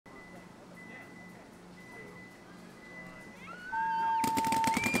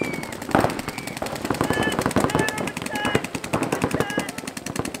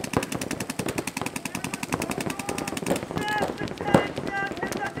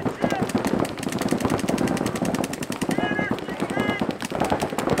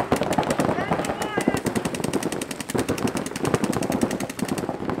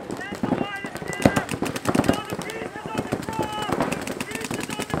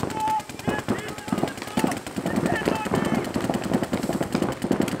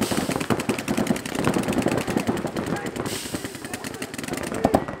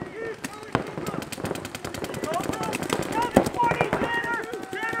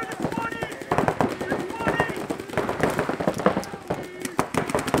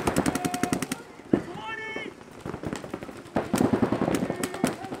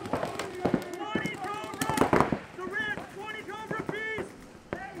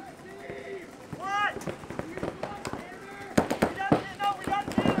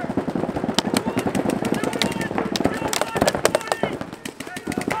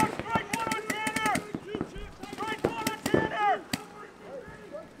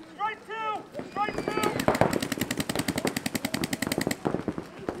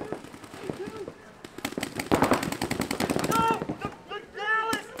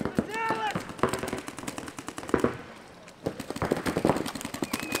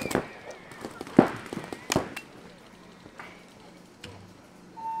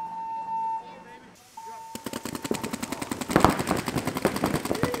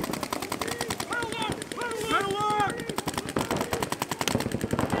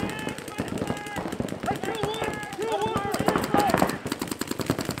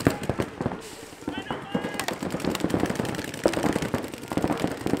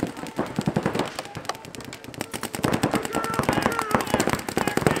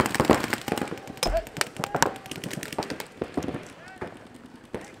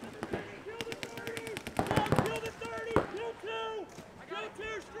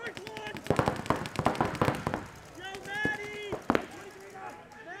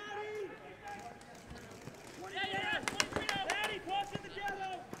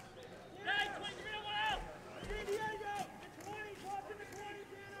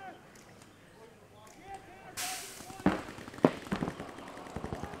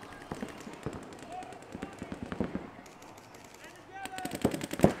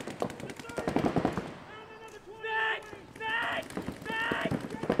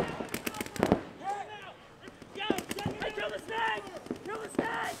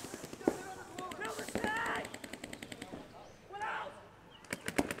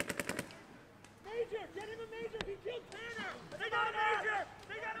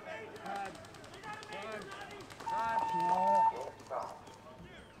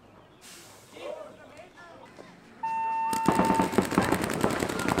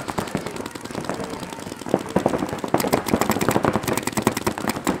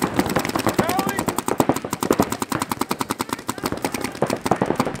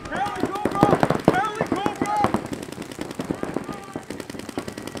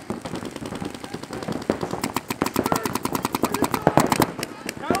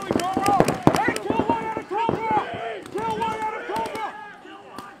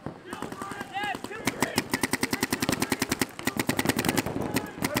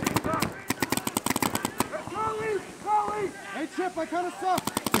kind of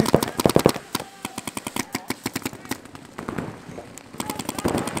sucks.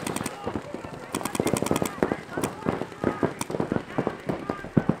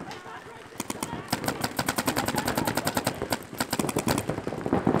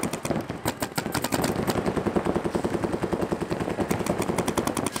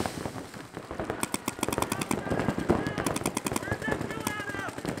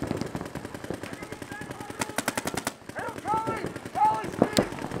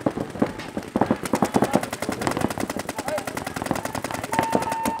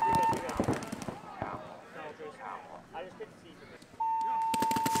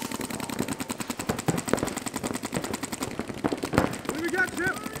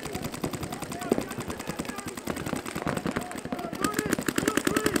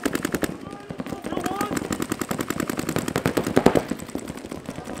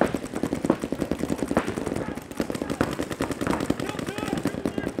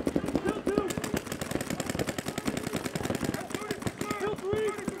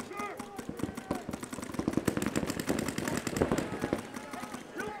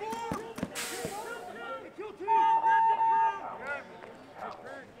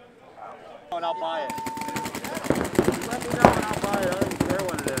 And I'll buy it. Let me know and I'll buy it. I don't care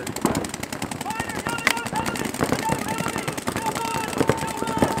what it is.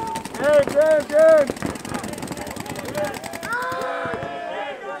 Good, good, good.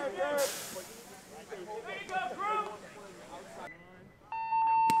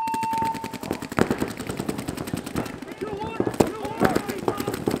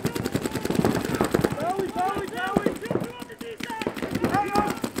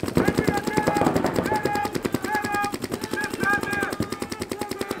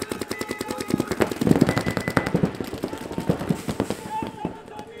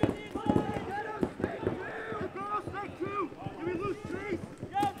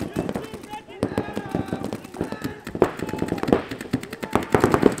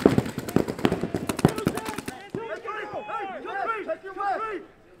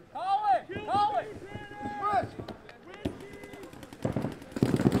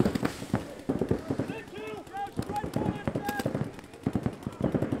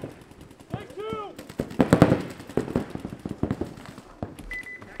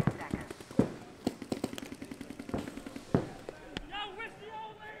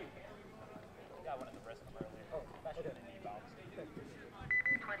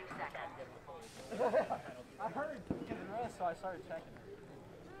 I heard getting rest, so I started checking it.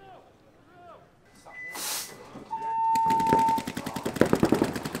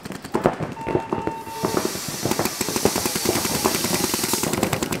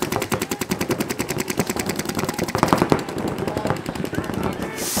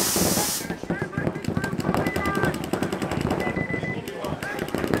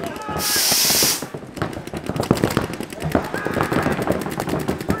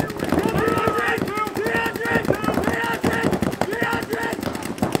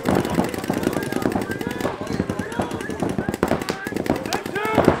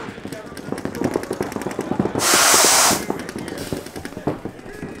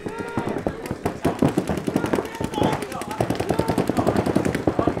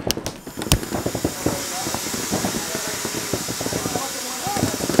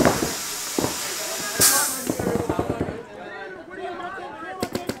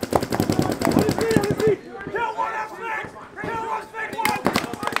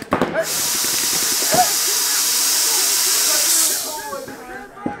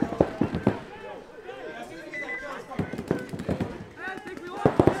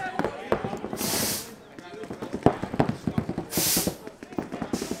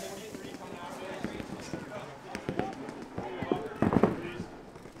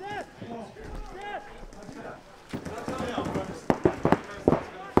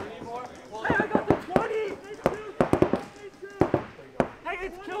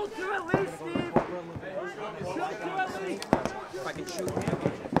 If I can shoot him.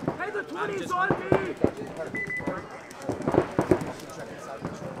 Hey, the 20's on me!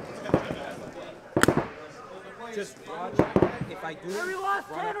 Just watch. If I do we lost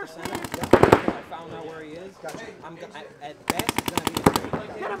run up Tanner, percentage, because I found out where he is, at best he's going to be a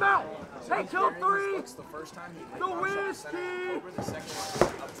straight. Get him out! Hey, kill 3! It's the first time he The whiskey! over the second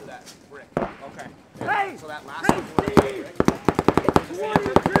one up to that brick. Okay. Hey! So that last Hey, one Steve! It's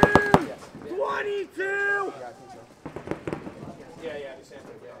 22! 22! Yeah, I think so. Yeah, the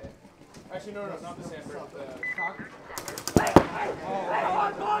sandbag, yeah. Actually, no, not the sandbag, the cock. Hey,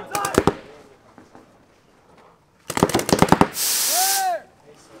 on side!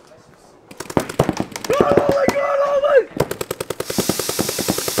 Oh my God,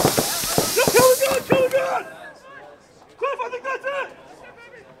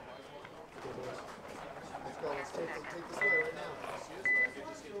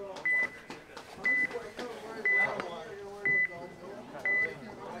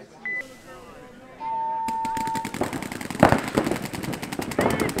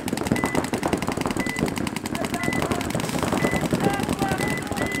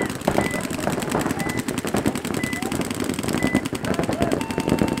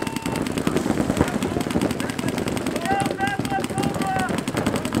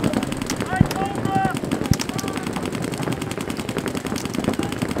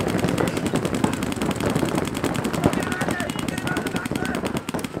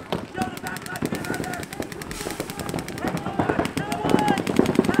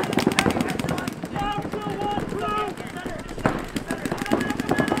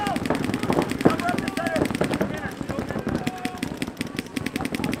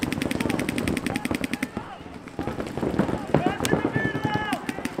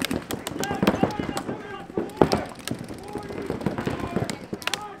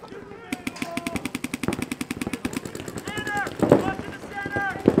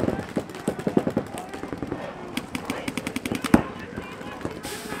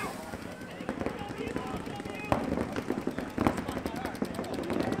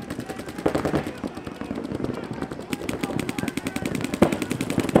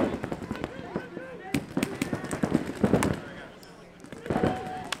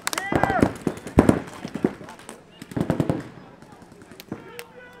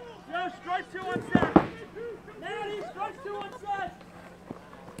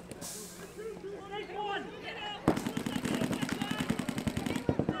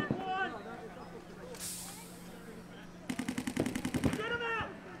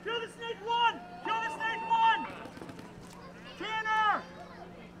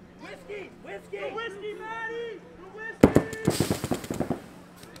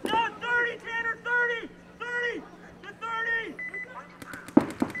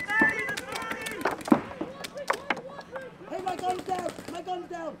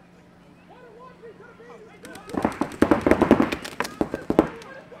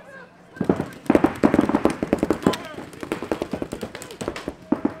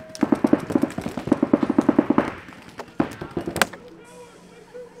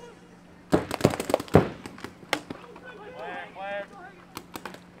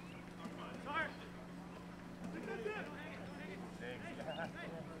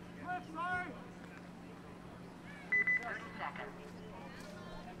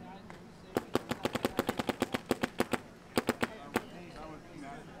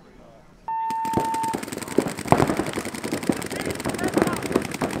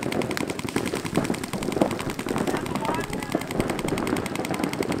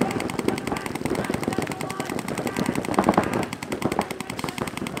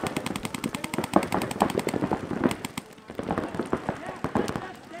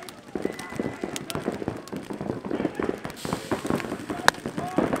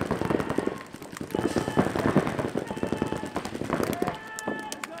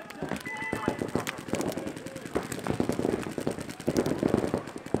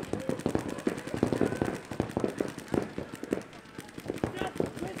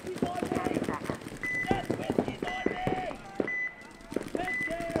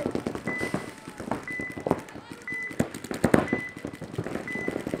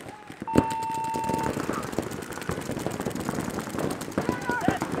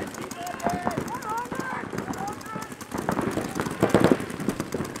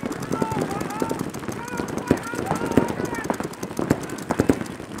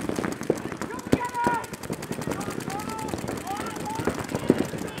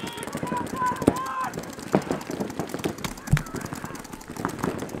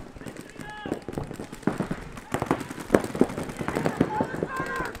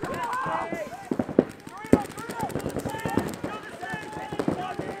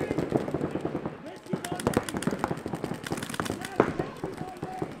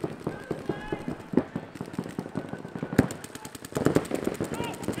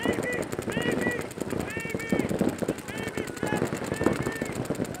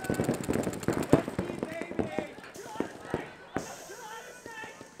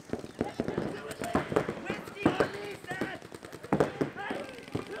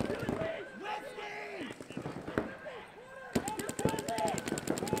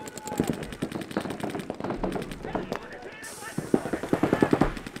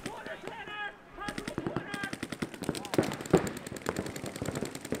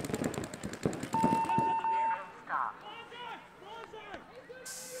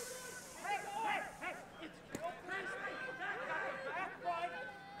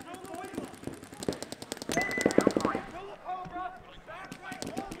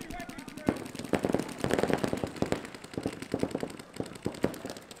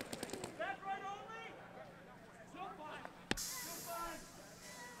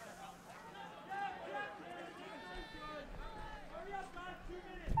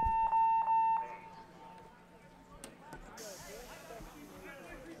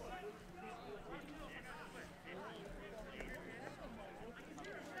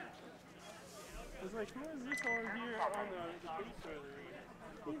 was like, who is this over here on the base earlier?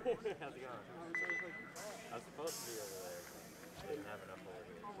 How's it going? I was supposed to be over there, but I didn't have enough over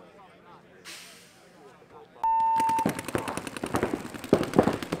here.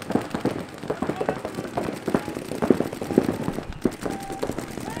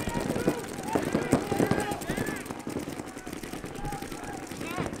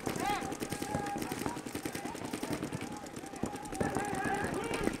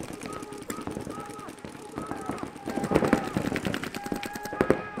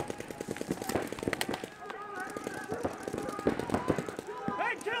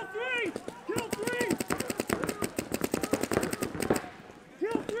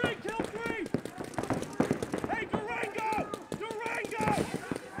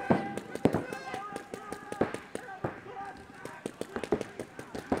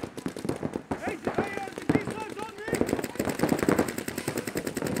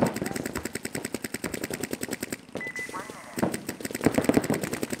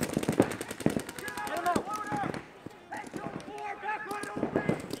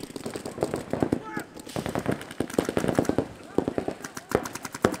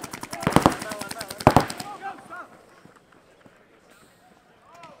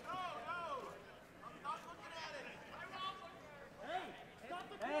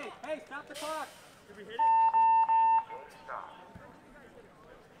 Hey, stop the clock! Did we hit it? Stop.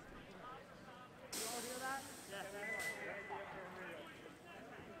 You all hear that? Yeah.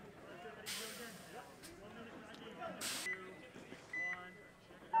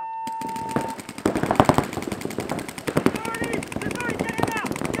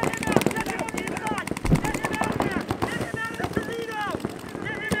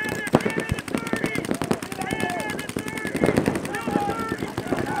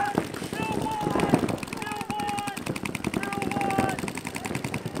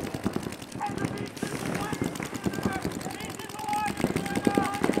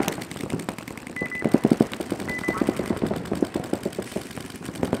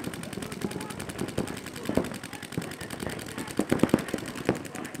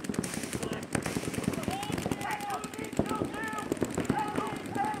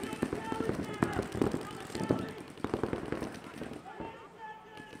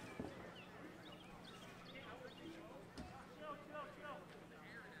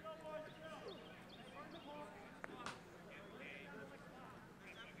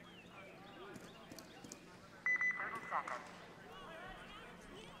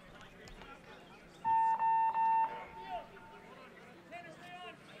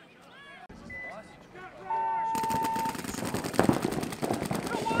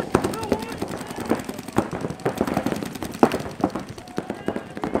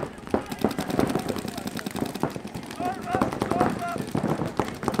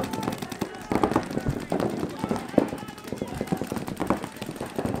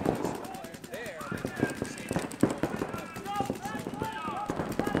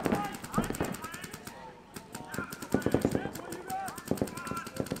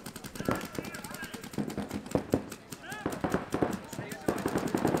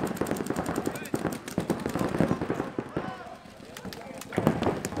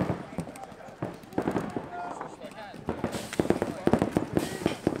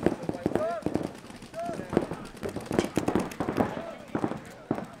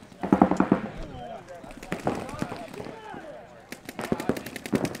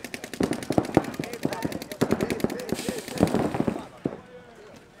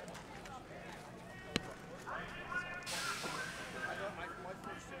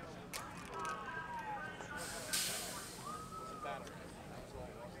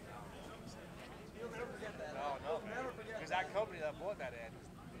 That company that bought that ad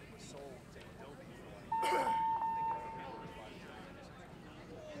was sold to Adobe for like,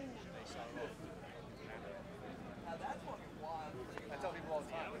 they sell it off. Now that's fucking wild. I tell people all the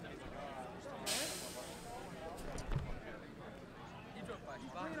time. You drove by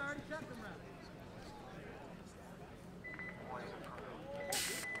spot. I already checked them around.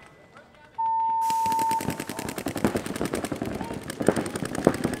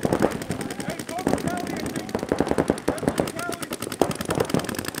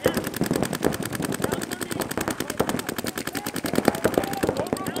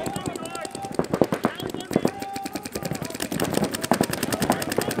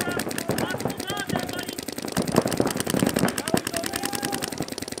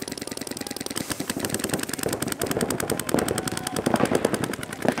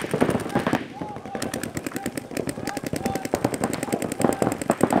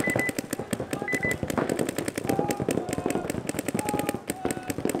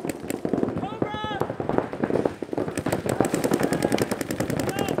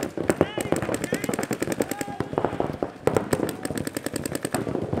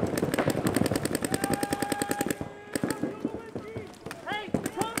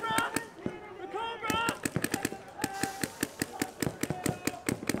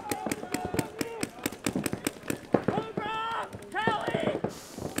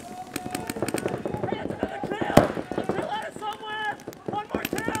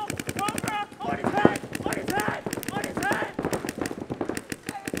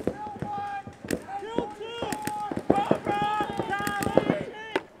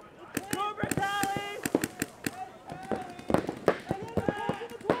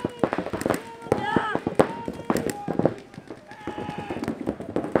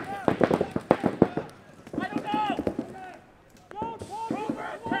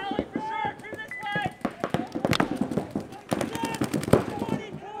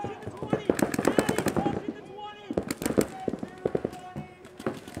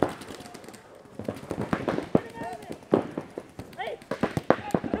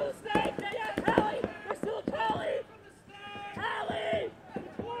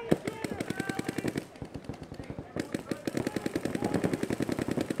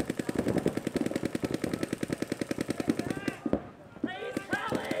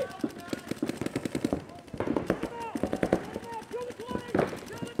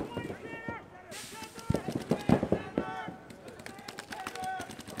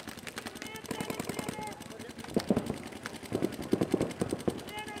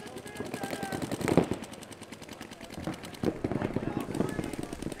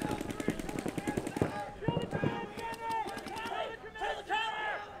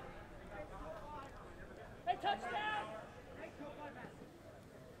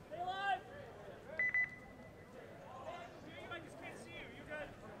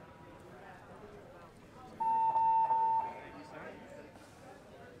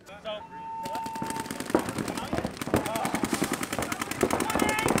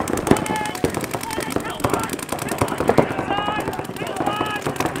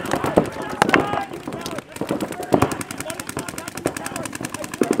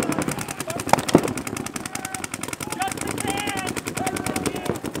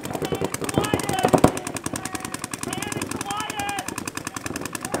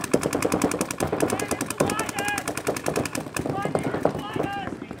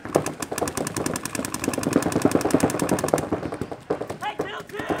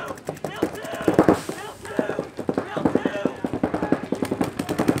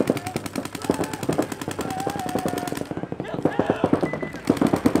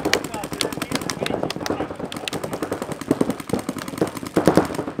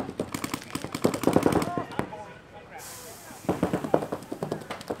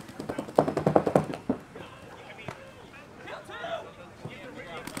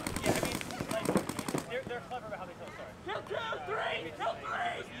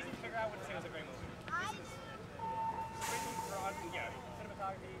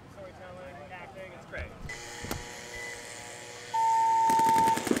 dialogue, storytelling, acting. It's great.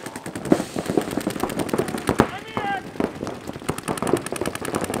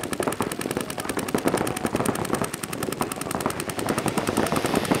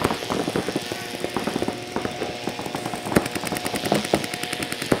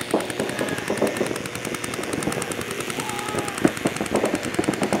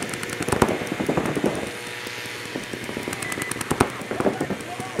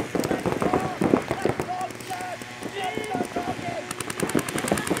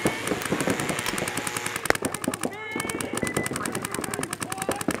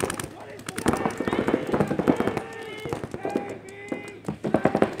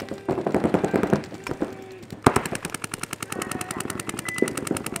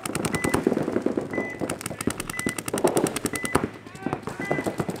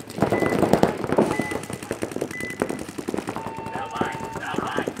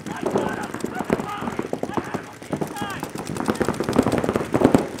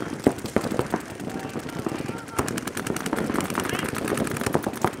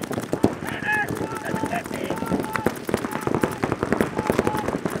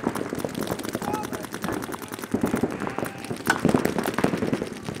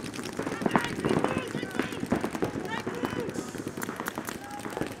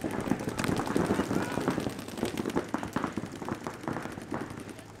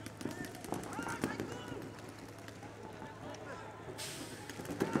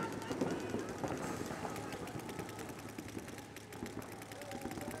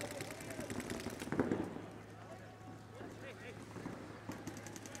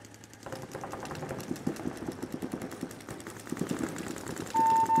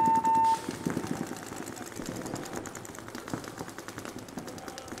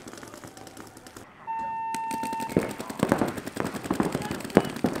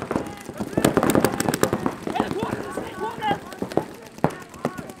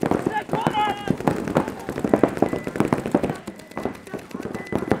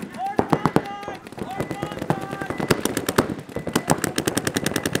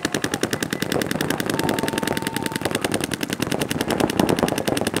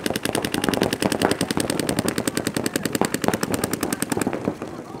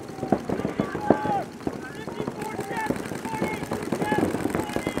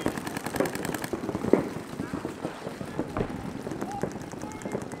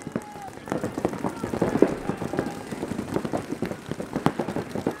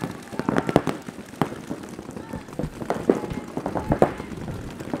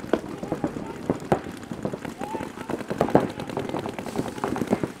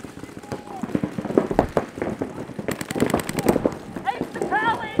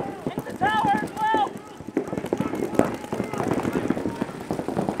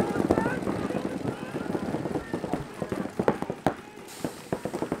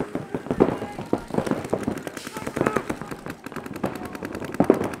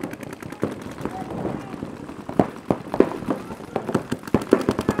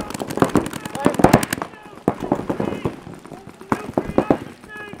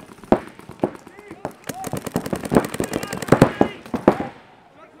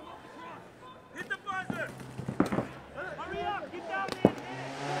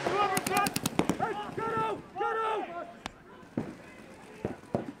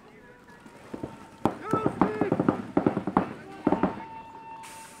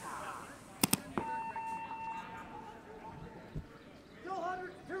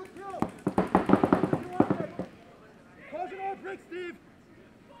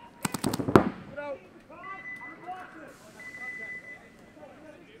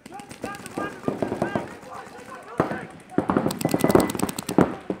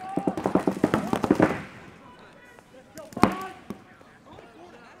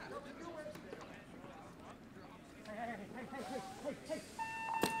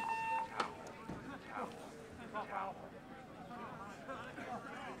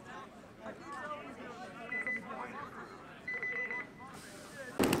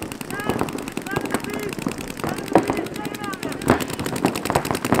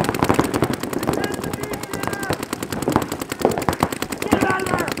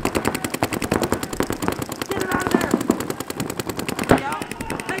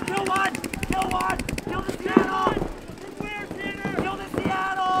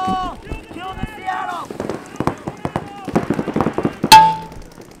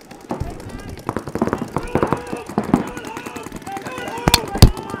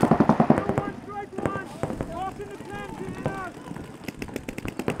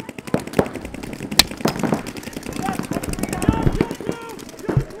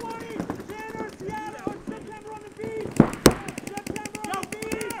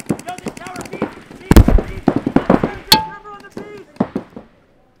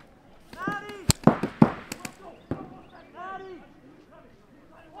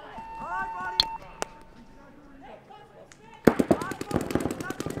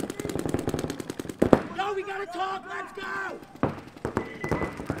 talk, let's go!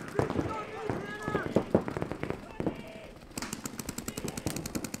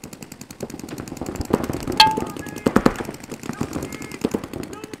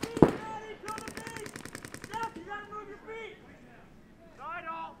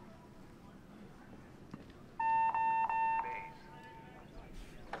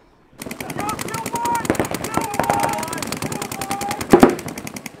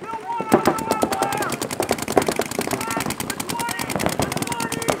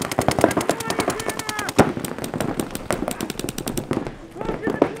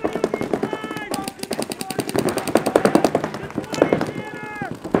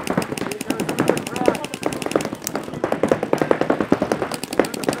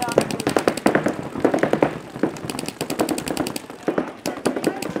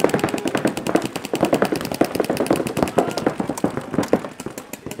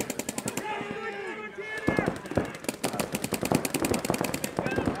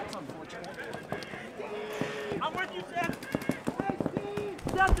 I'm with you, Seth.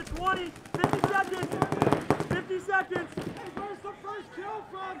 Seth to 20. 50 seconds. 50 seconds. Hey, where's the first kill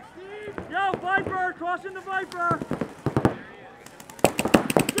from, Steve? Yo, Viper. Caution the Viper.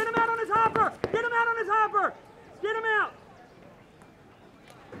 Get him out on his hopper. Get him out on his hopper. Get him out.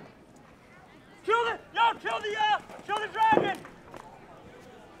 Kill the dragon.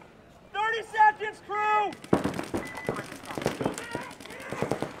 30 seconds, crew.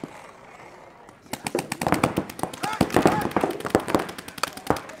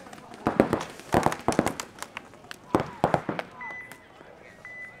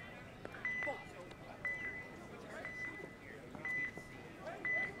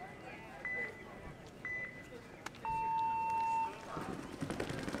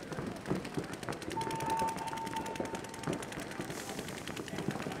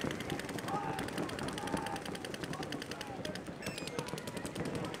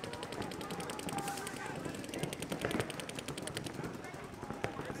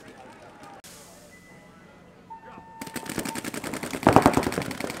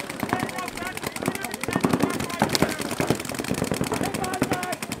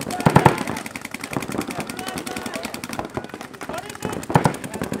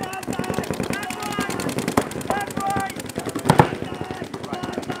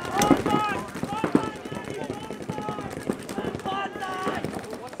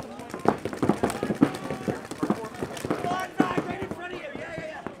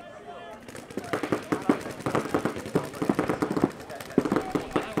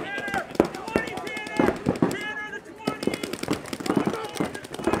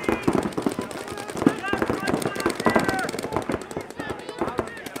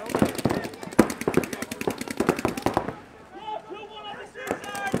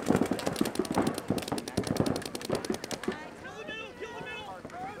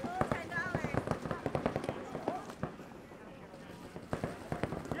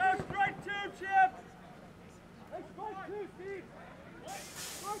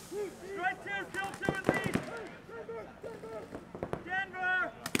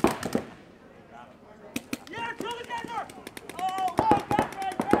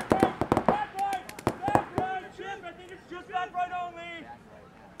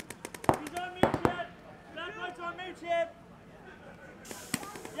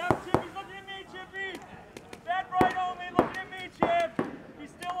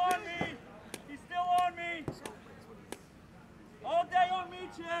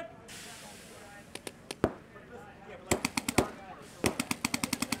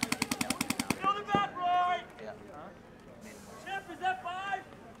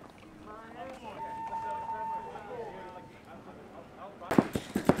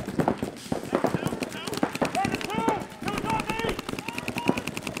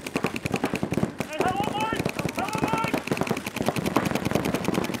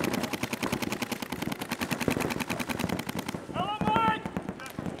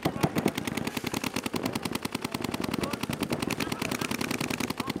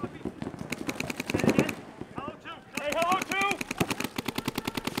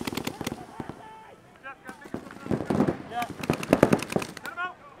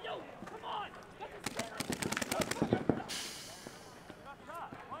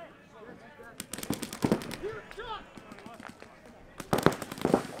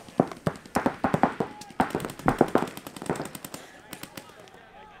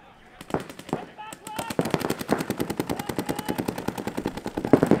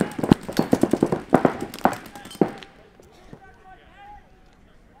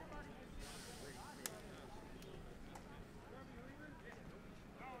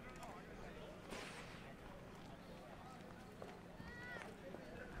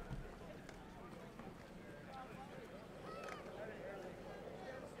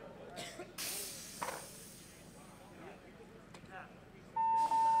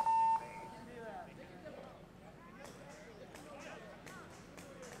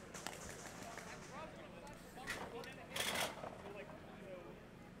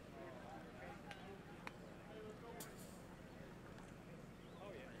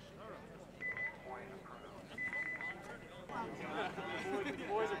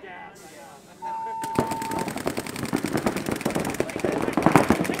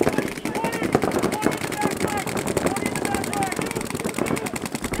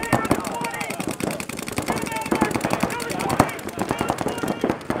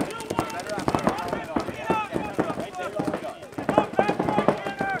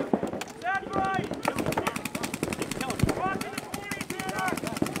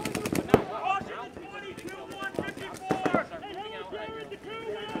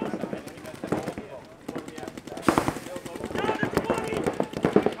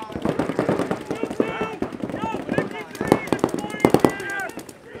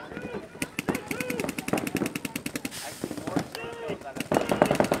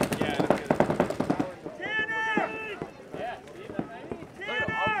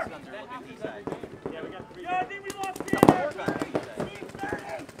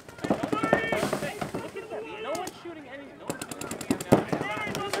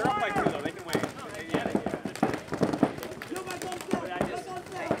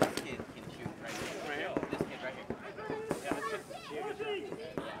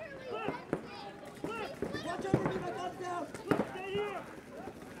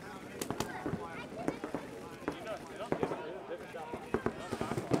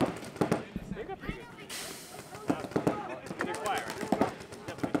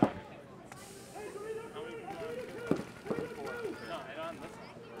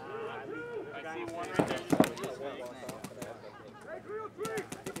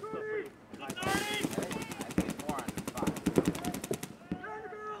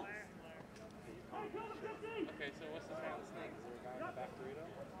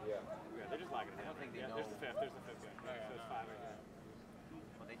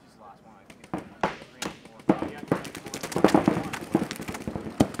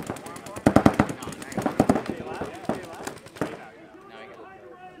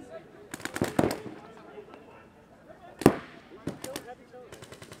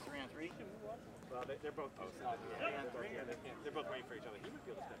 They're both posted. They're both waiting for each other. He would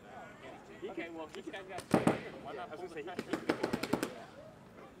be able to step out. Okay, well, he can got two. Why not pull the pressure?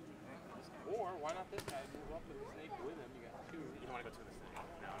 Or why not this guy move up with the snake with him? You got two. You don't want to go to the snake.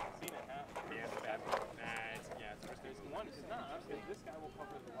 No. I've seen it happen. Yeah, it's bad. Nah, it's risky. There's one. It's not. I'm saying this guy will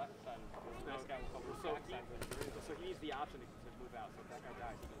cover the left side of the field. This guy will cover the back side of the field. So he needs the option to move out. So if that guy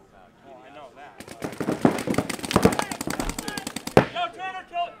dies, he can move out. Oh, I know that. Yo, Tanner,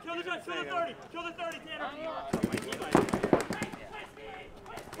 kill the 30. Kill the 30, Tanner.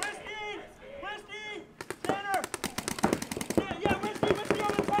 Whiskey, Tanner. Yeah, whiskey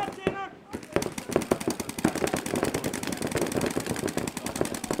on the top, Tanner.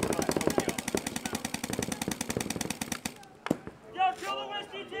 Yo, kill the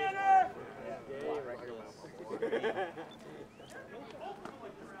whiskey, Tanner.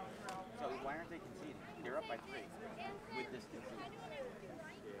 So why aren't they conceding? They're up by 3 with this conceding.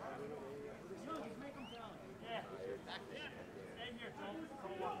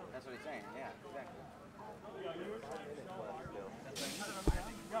 That's what he's saying, yeah, exactly. I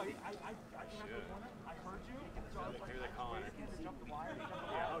heard you. Maybe they're calling it.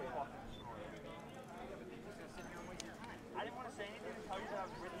 I didn't want to say anything and tell you that I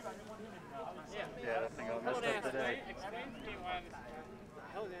was with you. I didn't want him to know. Yeah, that thing all messed up today. Explain to me why this.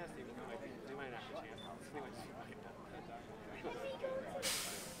 Hell nasty. They might not have a chance. They might just fucking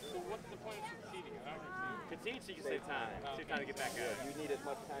So what's the point of conceding? I don't understand. concede so you can save time. Save time to get back out. You need as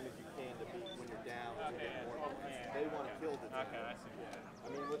much time as you can to be when you're down. They want to kill the team. Okay, I see. I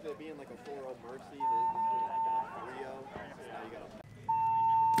mean, with it being like a 4-0 mercy, like 3-0, now you got to.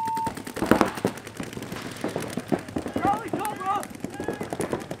 Charlie, come, bro!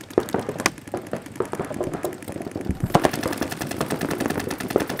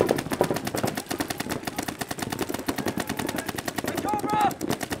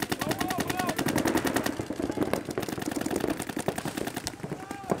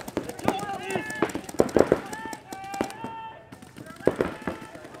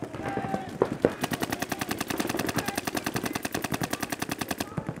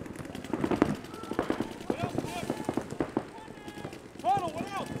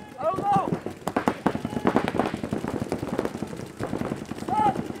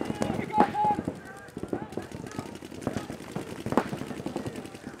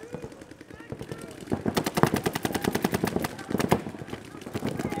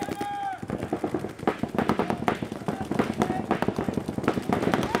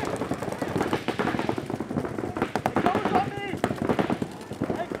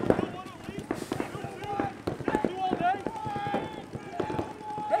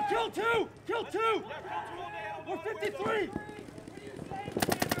 Kill two! We're 53!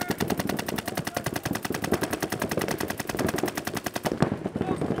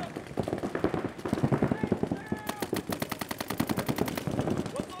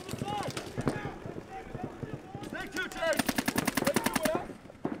 What's on the side? Take two, Chase!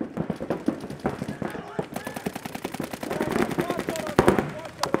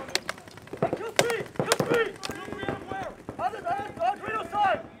 Hey, kill three! Kill three! Kill three out of where? On Reno's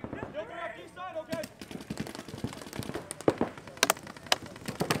side! You'll be on east side, okay?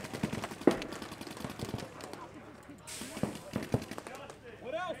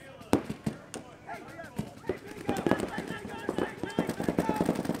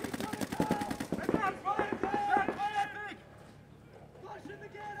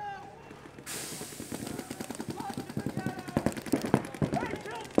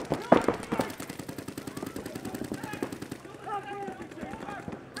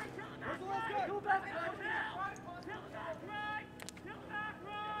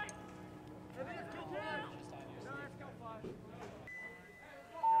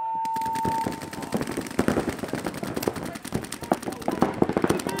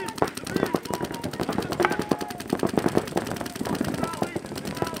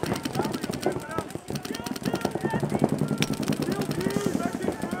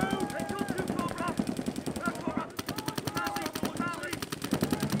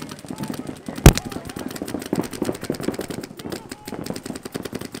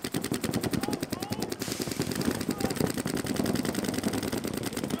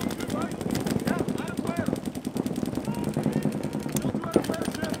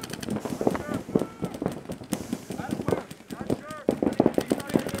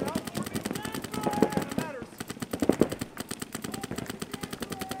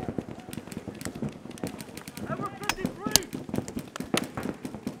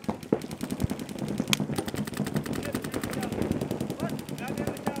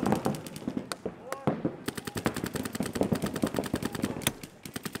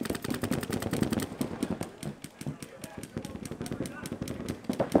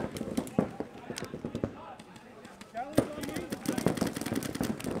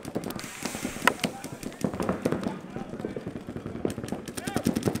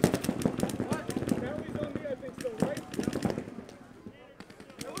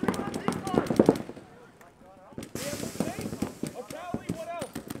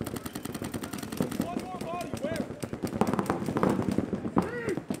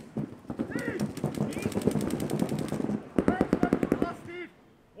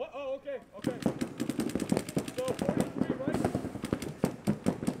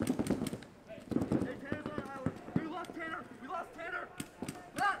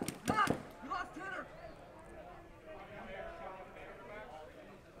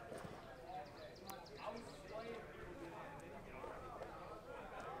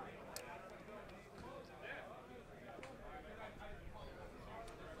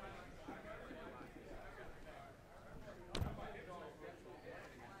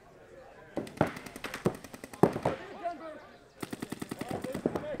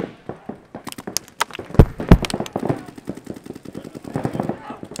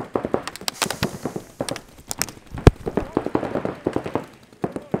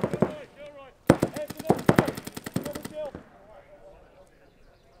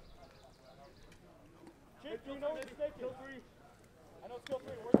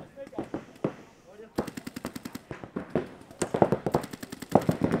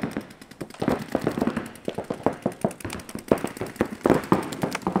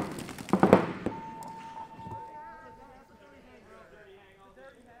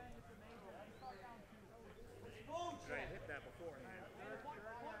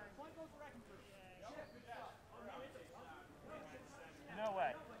 No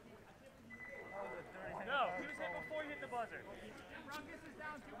way. No, he was hit before you hit the buzzer. Ruckus is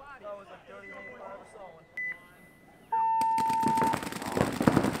down 2 bodies. That was like 30 minutes I ever saw one.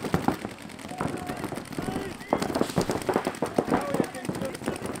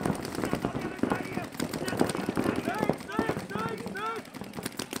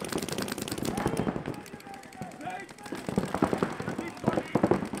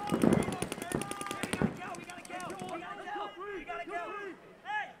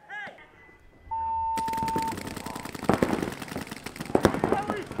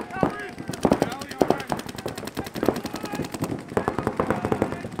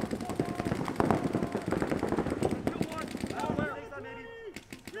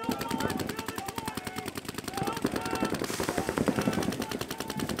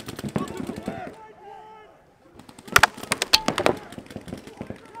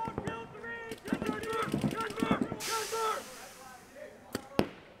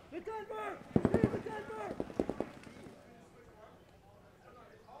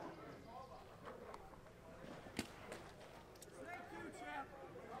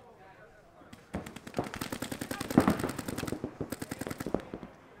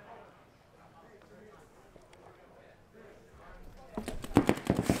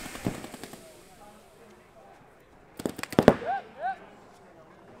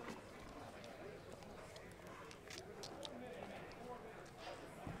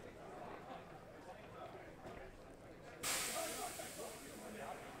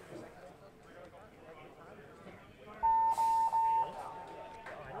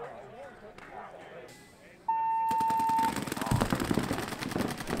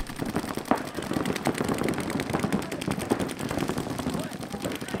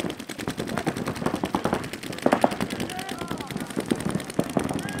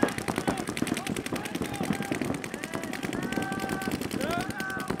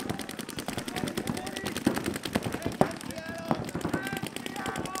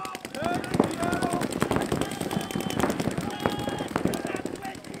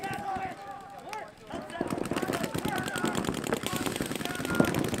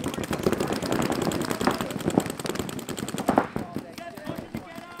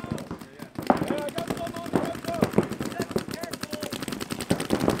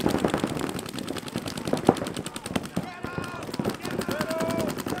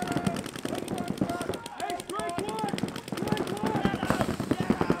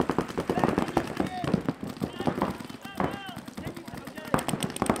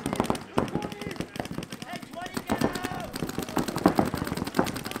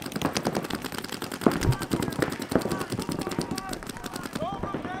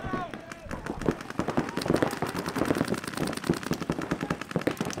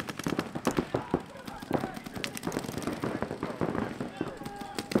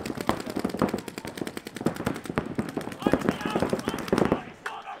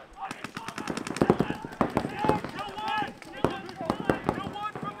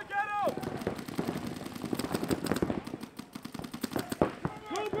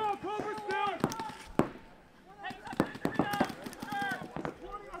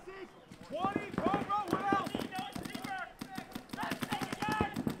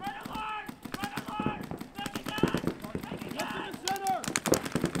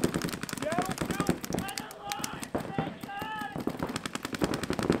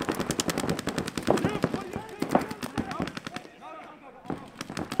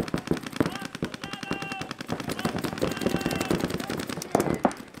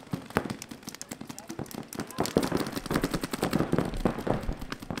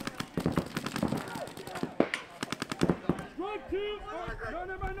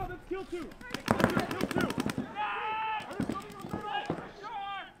 No, that's kill two.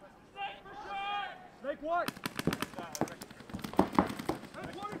 Snake what?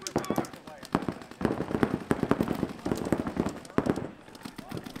 That's 20 for sure.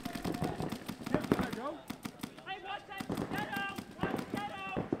 Go. Hey, watch that ghetto! Watch the ghetto!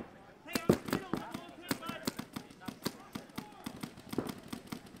 Hey, I'm still on him, bud.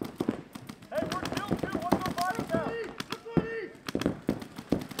 Hey, we're kill two. One more body down.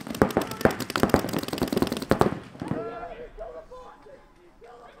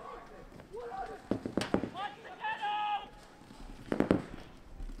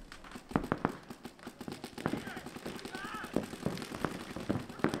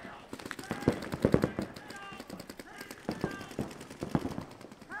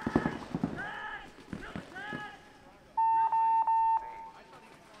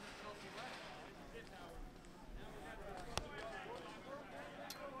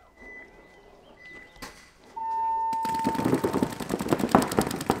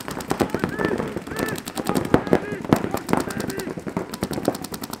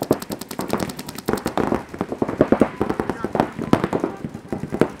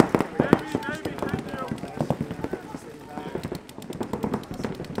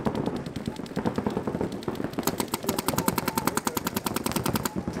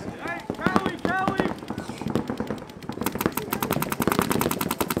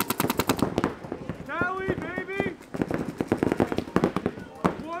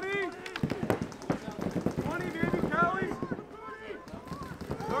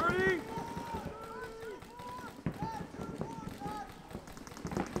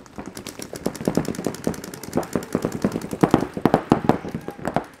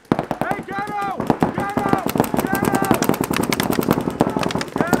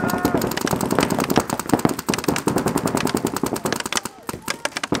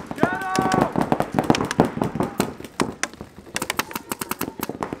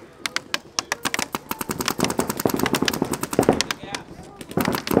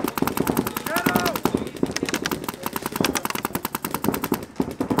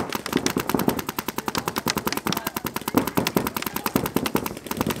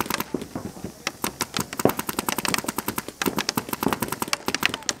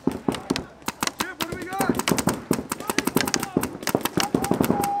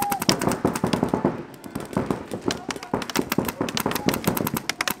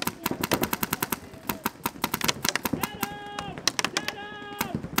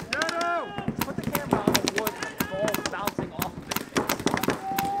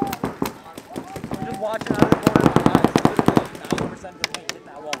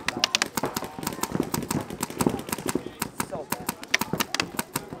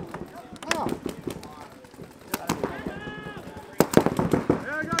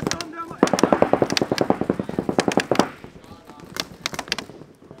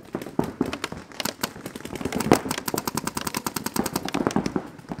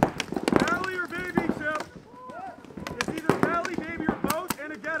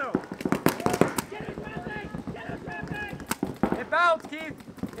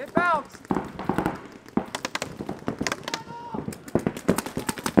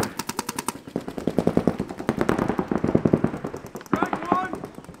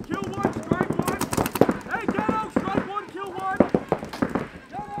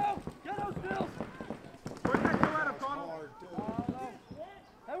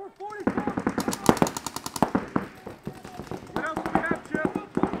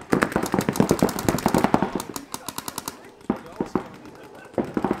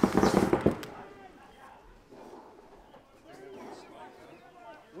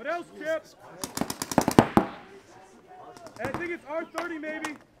 What else, Chip? I think it's R30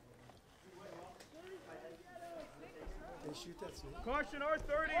 maybe. They shoot that snake. Caution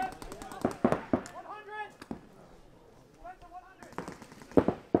R30.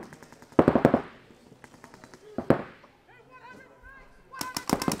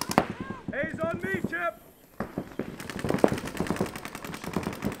 100. A's on me, Chip.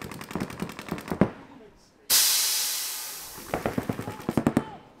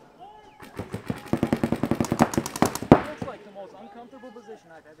 Looks like the most uncomfortable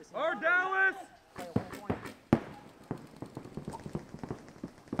position I've ever seen. R Dallas.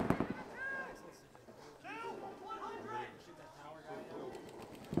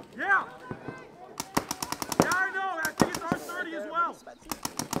 Yeah. Yeah, I know. I think it's R30 as well.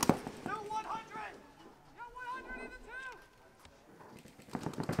 No 100. No 100 in the two.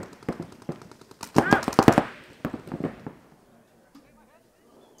 Yeah.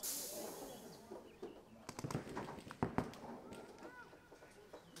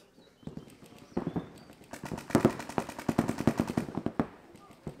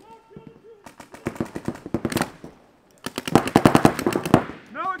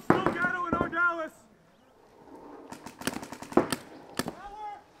 No, it's still Gatto in our Dallas.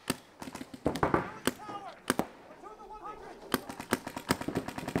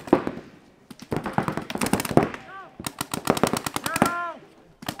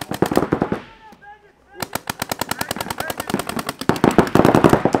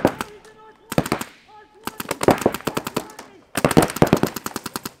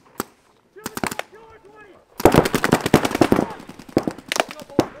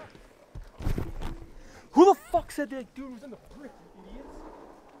 Who the fuck said that dude was in the brick, you idiots?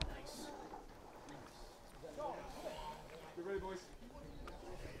 Nice. Get ready, boys.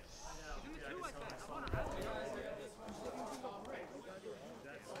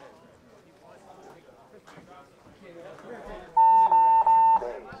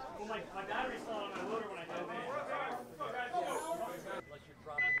 Well, my battery's still on my loader when I go in. Unless you're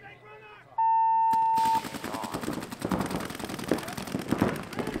dropping it.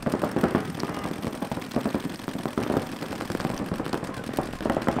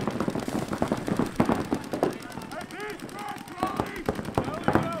 Hey,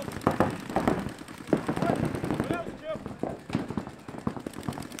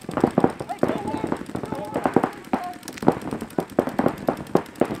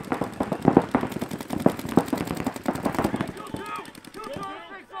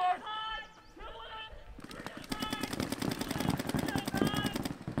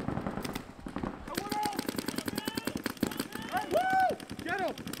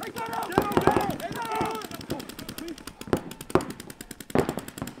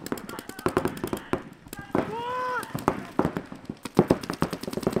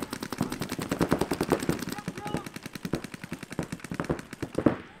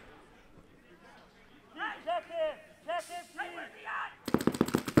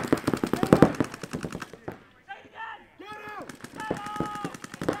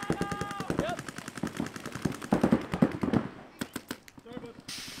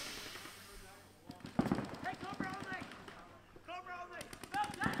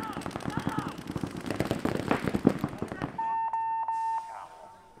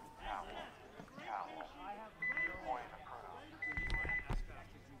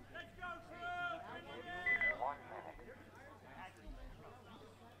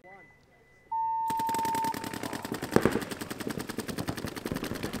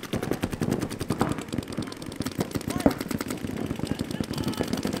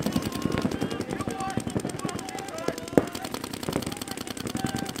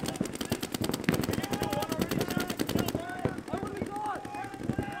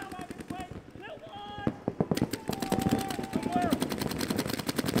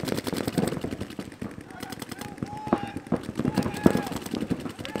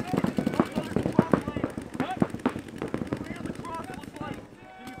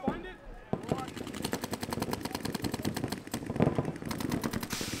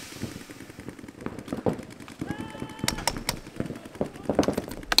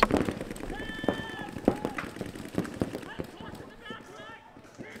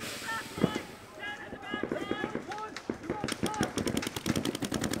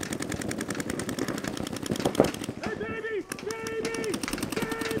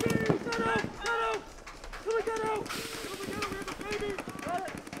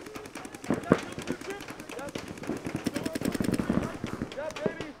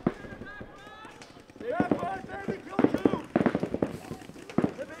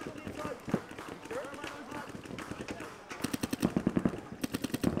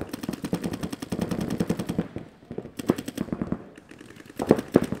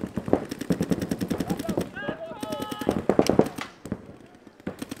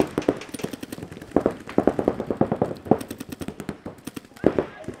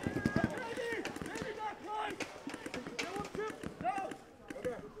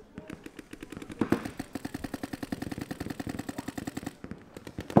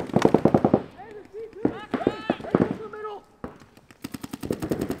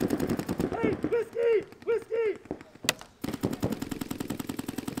 Hey, whiskey! Whiskey!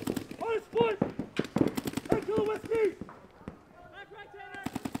 On his foot! Hey, kill the whiskey! Back right, Tanner!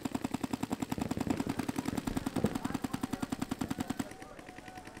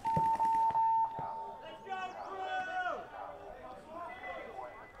 Let's go, crew!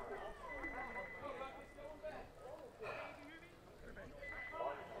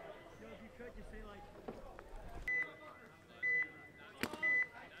 If you could just say like...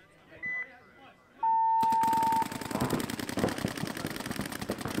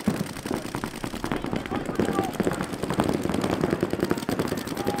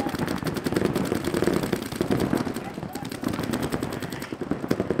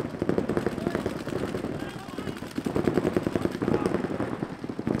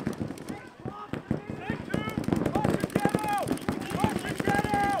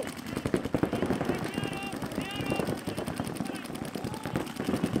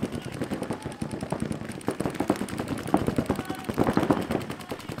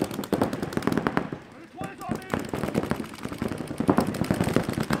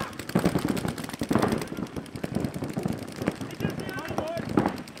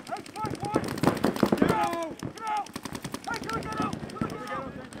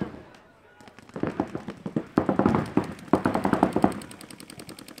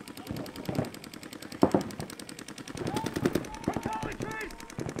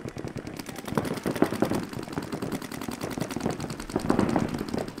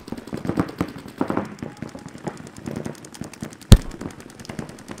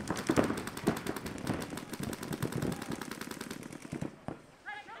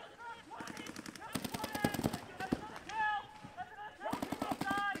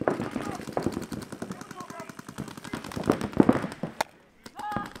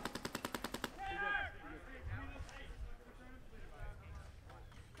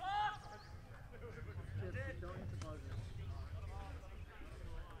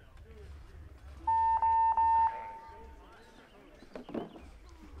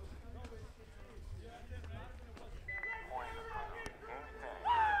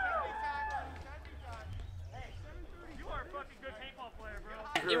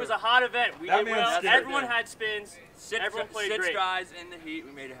 It was a hot event. We did well. Everyone had spins. Everyone played great. 6 guys in the heat.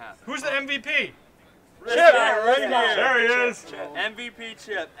 We made it happen. Who's the MVP? Chip, right here. There he is. MVP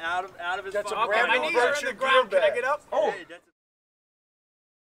Chip out of his. That's fucking a brand new version of the ground. Can I get up? Oh. Hey, that's